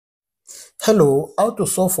Hello, how to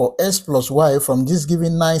solve for x plus y from this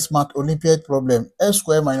given nice math Olympiad problem. X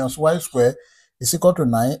squared minus y squared is equal to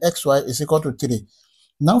 9, xy is equal to 3.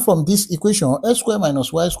 Now from this equation, x squared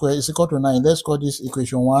minus y squared is equal to 9. Let's call this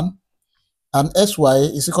equation 1. And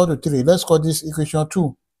xy is equal to 3. Let's call this equation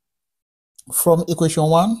 2. From equation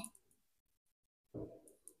 1,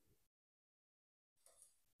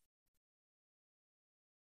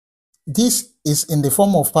 this is in the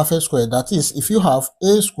form of perfect square. That is, if you have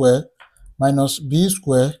a squared minus b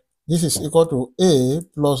squared, this is equal to a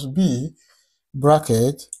plus b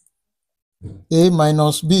bracket a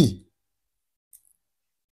minus b.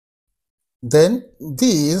 Then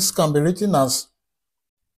this can be written as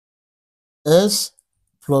s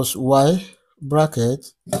plus y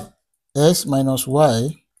bracket s minus y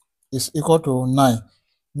is equal to 9.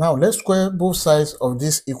 Now let's square both sides of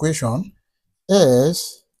this equation.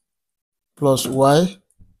 S plus y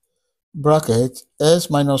bracket s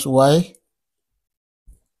minus y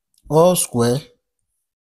all square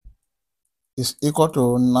is equal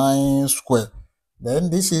to 9 square. Then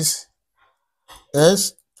this is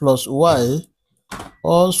s plus y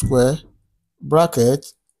all square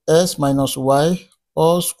bracket s minus y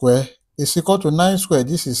all square is equal to 9 square.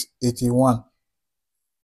 This is 81.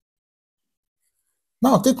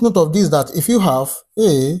 Now take note of this, that if you have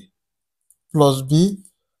a plus b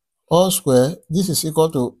all square, this is equal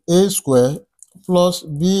to a square plus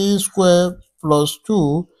b square plus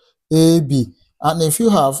 2ab. And if you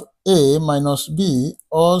have a minus b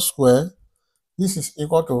all square, this is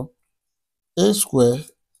equal to a square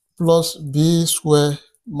plus b square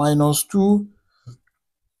minus 2ab.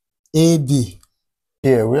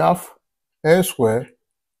 Here we have a square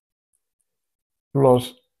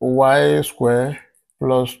plus y square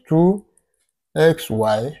plus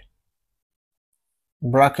 2xy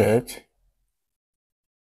bracket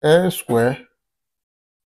a square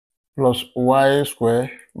plus y square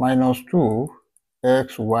minus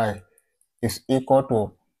 2xy is equal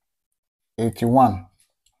to 81.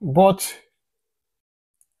 But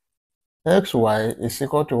xy is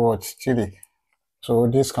equal to what? 3. So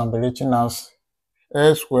this can be written as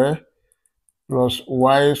a square plus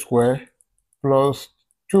y square plus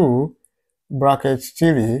 2 bracket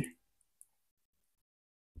 3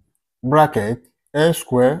 bracket a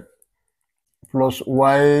square plus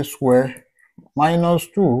y square minus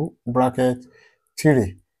 2 bracket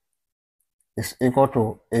 3 is equal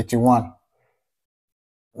to 81.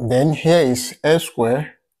 Then here is a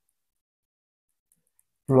square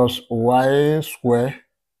plus y square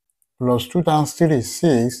plus 2 times 3 is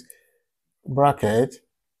 6 bracket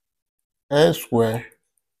a square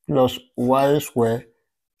plus y square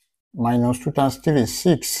minus 2 times 3 is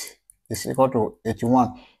 6 is equal to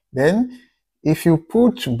 81. Then if you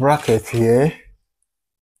put bracket here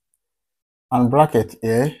and bracket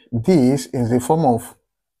here, this is the form of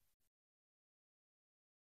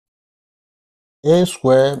a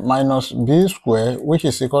square minus b square, which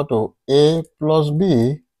is equal to a plus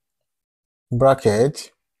b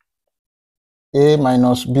bracket a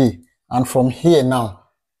minus b. And from here now,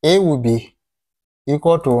 a will be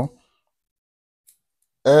equal to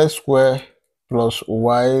a square plus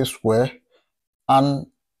y square and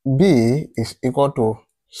b is equal to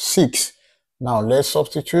 6. Now let's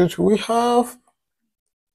substitute. We have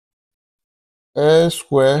a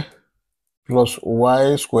square plus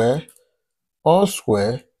y square all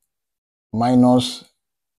square minus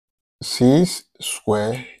 6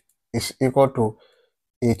 square is equal to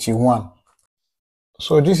 81.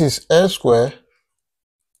 So this is a square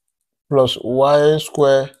plus y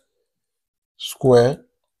square square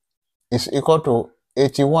is equal to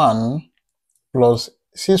 81 plus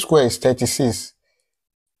 6 square is 36.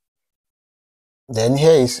 Then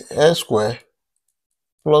here is a square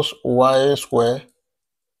plus y square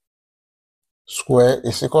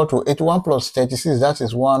is equal to 81 plus 36, that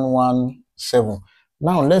is 117.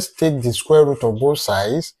 Now let's take the square root of both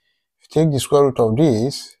sides. Take the square root of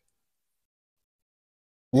this.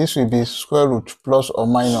 This will be square root plus or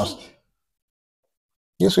minus.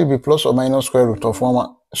 This will be plus or minus square root of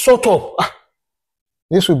 1. Shut up!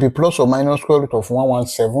 This will be plus or minus square root of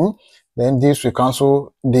 117. Then this will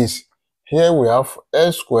cancel this. Here we have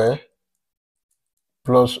a square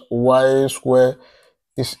plus y square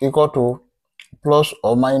is equal to plus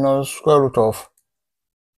or minus square root of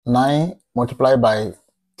 9 multiplied by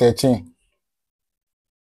 13.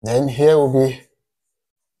 Then here will be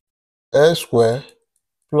a square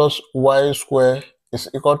plus y square is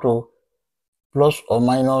equal to plus or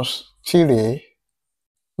minus 3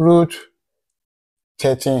 root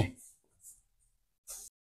 13.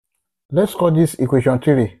 Let's call this equation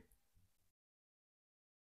 3.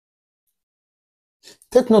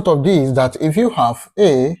 Take note of this, that if you have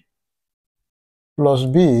a plus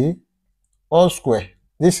b all square,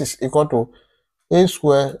 this is equal to a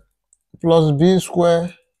square plus b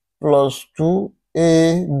square plus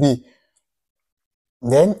 2ab.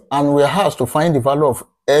 Then, and we're asked to find the value of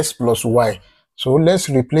s plus y. So let's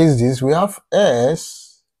replace this. We have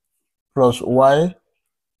s plus y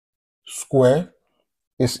square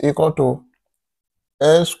is equal to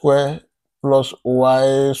s square plus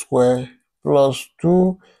y square plus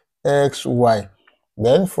 2xy.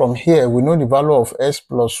 Then from here, we know the value of s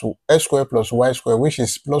square plus y square, which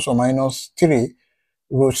is plus or minus 3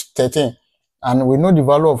 root 13. And we know the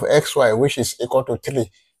value of xy, which is equal to 3.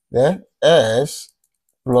 Then s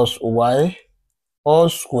plus y all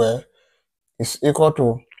square is equal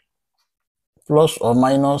to plus or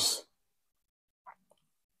minus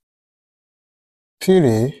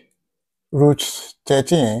 3 root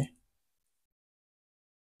 13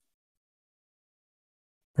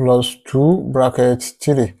 plus 2 bracket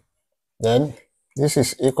 3. Then this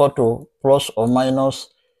is equal to plus or minus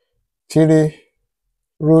 3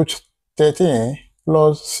 root 13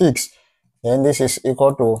 plus 6. Then this is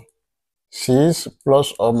equal to 6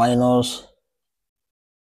 plus or minus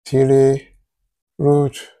 3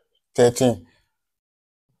 root 13.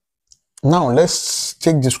 Now let's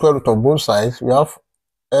take the square root of both sides. We have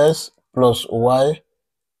s plus y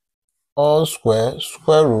all square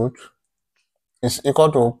root is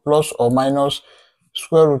equal to plus or minus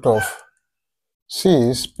square root of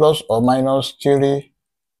 6 plus or minus 3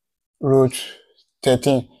 root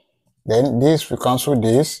 13. Then this, we cancel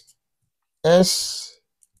this. S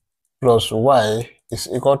plus y is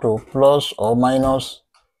equal to plus or minus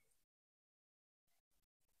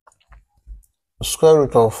square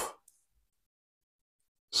root of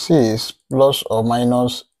 6 plus or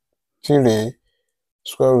minus 3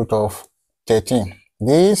 square root of 13.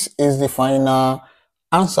 This is the final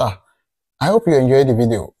answer. I hope you enjoyed the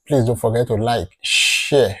video. Please don't forget to like,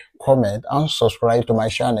 share, comment, and subscribe to my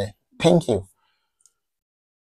channel. Thank you.